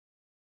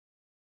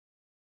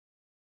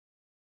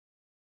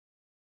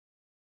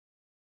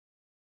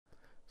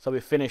So we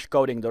finished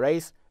coding the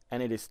race,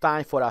 and it is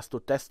time for us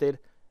to test it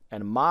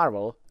and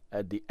marvel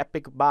at the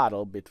epic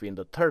battle between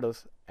the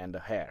Tortoise and the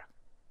Hare.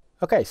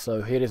 Okay,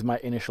 so here is my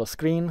initial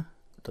screen.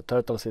 The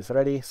Tortoise is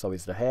ready, so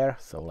is the Hare.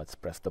 So let's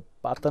press the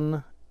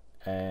button,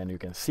 and you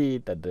can see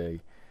that the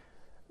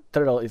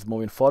Turtle is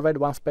moving forward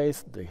one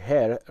space. The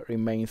Hare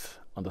remains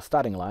on the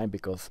starting line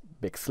because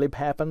big slip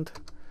happened.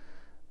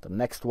 The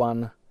next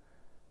one,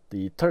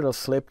 the Turtle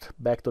slipped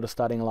back to the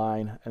starting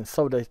line, and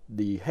so did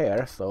the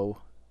Hare. So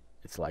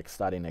it's like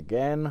starting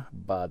again,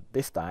 but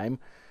this time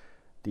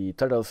the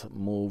Turtles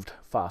moved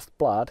fast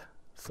plot,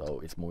 so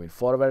it's moving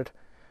forward.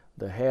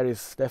 The Hare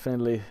is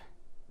definitely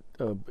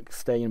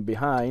staying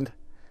behind.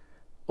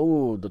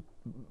 Oh, the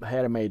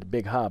Hare made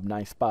big hop,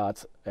 nice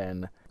spots,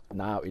 and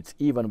now it's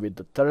even with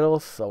the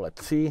Turtles, so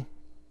let's see.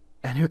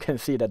 And you can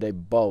see that they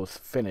both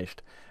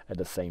finished at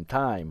the same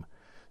time.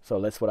 So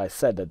that's what I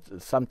said,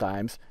 that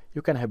sometimes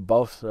you can have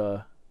both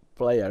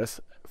players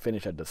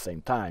finish at the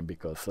same time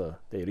because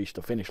they reach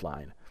the finish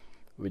line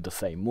with the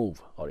same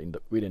move or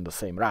within the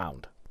same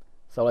round.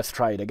 So let's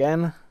try it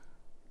again.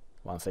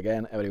 Once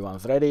again,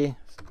 everyone's ready.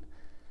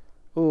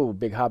 Ooh,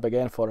 big hop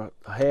again for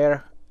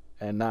Hare,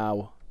 and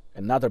now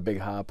another big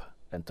hop,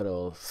 and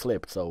Turtle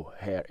slipped, so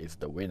Hare is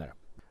the winner.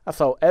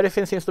 So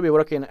everything seems to be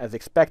working as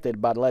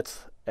expected, but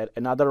let's add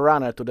another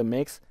runner to the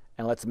mix,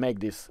 and let's make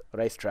this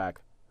racetrack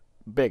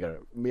bigger.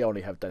 We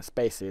only have 10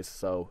 spaces,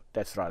 so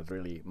that's not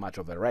really much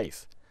of a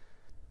race.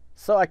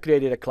 So I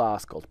created a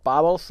class called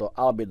Pavel, so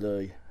I'll be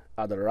the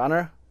other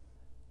runner,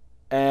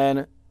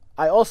 and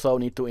I also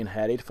need to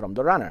inherit from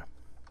the runner.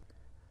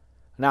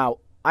 Now,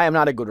 I am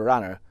not a good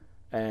runner,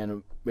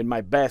 and with my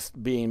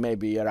best being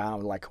maybe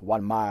around like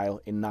 1 mile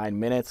in 9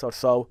 minutes or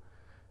so,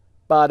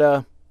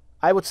 but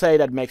I would say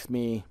that makes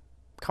me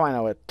kind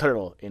of a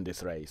turtle in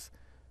this race.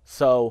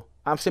 So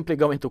I'm simply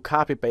going to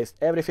copy paste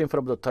everything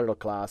from the turtle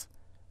class,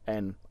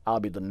 and I'll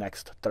be the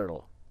next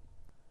turtle.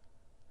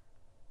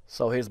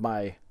 So here's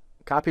my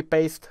copy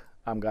paste.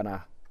 I'm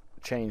gonna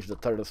change the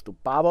turtles to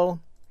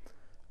Pavel.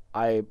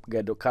 I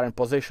get the current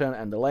position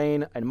and the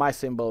lane, and my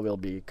symbol will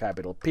be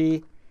capital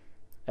P.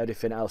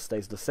 Everything else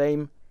stays the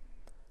same.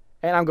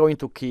 And I'm going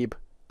to keep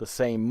the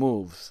same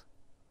moves.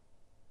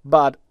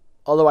 But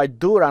although I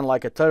do run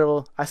like a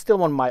turtle, I still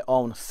want my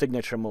own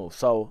signature move.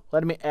 So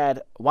let me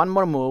add one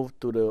more move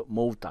to the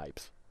move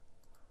types.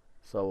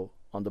 So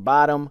on the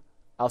bottom,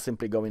 I'll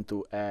simply going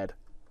to add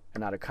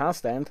another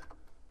constant.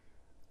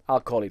 I'll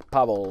call it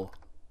Pavel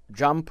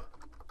jump.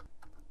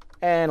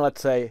 And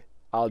let's say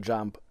I'll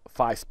jump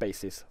 5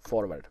 spaces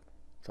forward.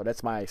 So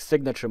that's my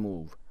signature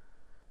move.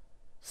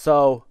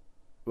 So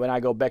when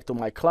I go back to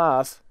my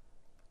class,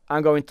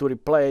 I'm going to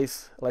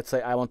replace, let's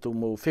say I want to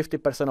move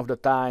 50% of the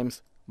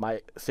times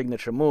my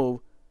signature move,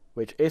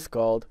 which is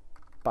called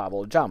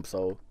Pavel jump.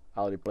 So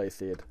I'll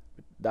replace it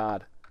with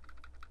dot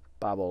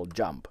Pavel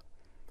jump.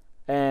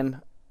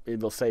 And it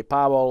will say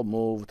Pavel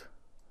moved,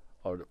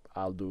 or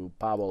I'll do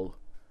Pavel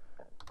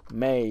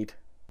made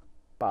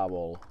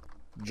Pavel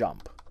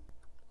jump,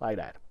 like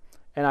that.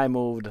 And I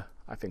moved,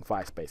 I think,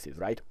 5 spaces,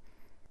 right?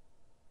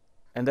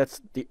 And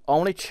that's the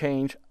only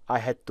change I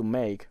had to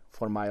make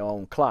for my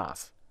own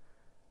class.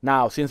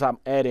 Now, since I'm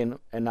adding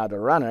another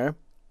runner,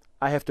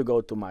 I have to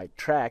go to my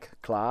track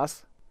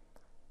class,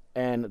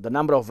 and the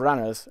number of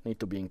runners need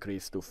to be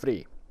increased to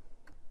 3.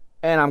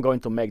 And I'm going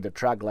to make the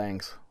track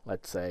length,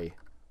 let's say,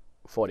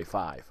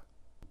 45.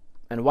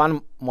 And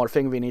one more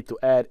thing we need to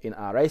add in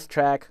our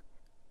racetrack,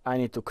 I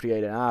need to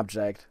create an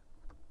object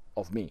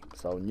of me.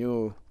 So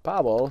new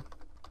Pavel,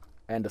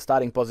 and the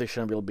starting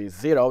position will be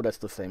 0, that's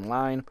the same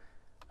line,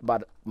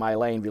 but my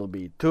lane will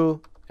be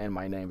 2, and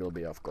my name will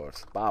be, of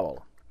course,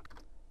 Pavel.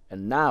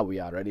 And now we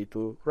are ready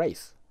to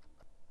race.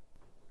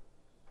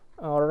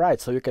 Alright,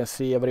 so you can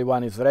see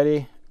everyone is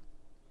ready,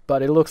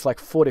 but it looks like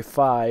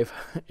 45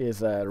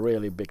 is a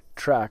really big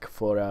track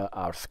for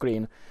our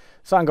screen.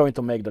 So I'm going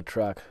to make the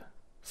track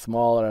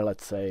smaller,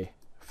 let's say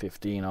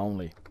 15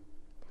 only.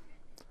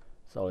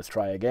 So let's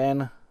try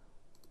again.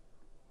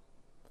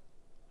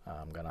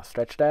 I'm gonna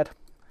stretch that.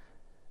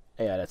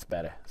 Yeah, that's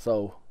better.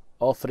 So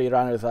all 3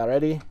 runners are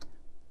ready,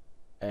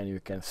 and you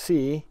can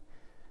see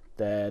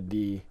that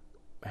the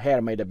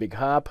Hare made a big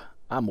hop.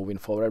 I'm moving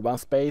forward 1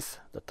 space.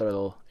 The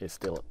turtle is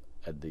still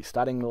at the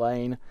starting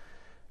lane.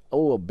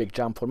 Oh, a big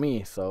jump for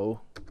me.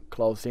 So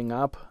closing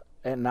up,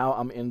 and now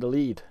I'm in the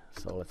lead.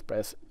 So let's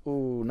press.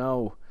 Oh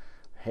no,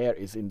 Hare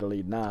is in the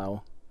lead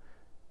now,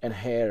 and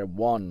Hare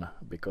won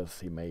because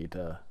he made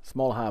a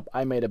small hop.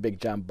 I made a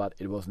big jump, but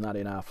it was not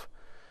enough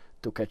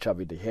to catch up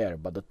with the Hare.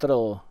 But the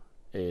turtle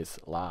is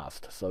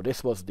last. So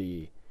this was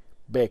the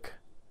big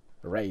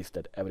race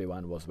that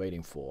everyone was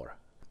waiting for.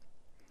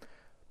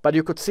 But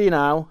you could see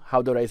now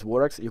how the race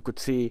works. You could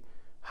see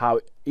how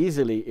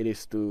easily it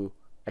is to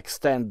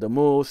extend the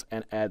moves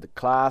and add the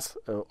class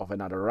of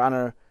another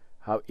runner,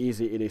 how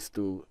easy it is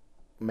to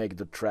make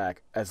the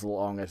track as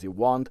long as you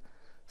want.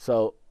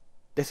 So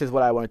this is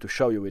what I wanted to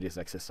show you with this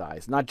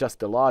exercise. Not just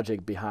the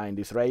logic behind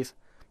this race,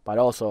 but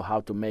also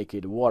how to make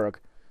it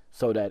work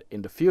so that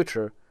in the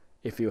future,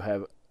 if you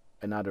have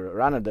another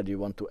runner that you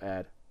want to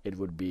add, it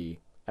would be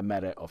a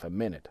matter of a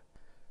minute.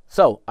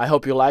 So I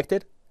hope you liked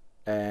it,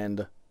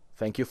 and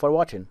thank you for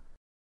watching.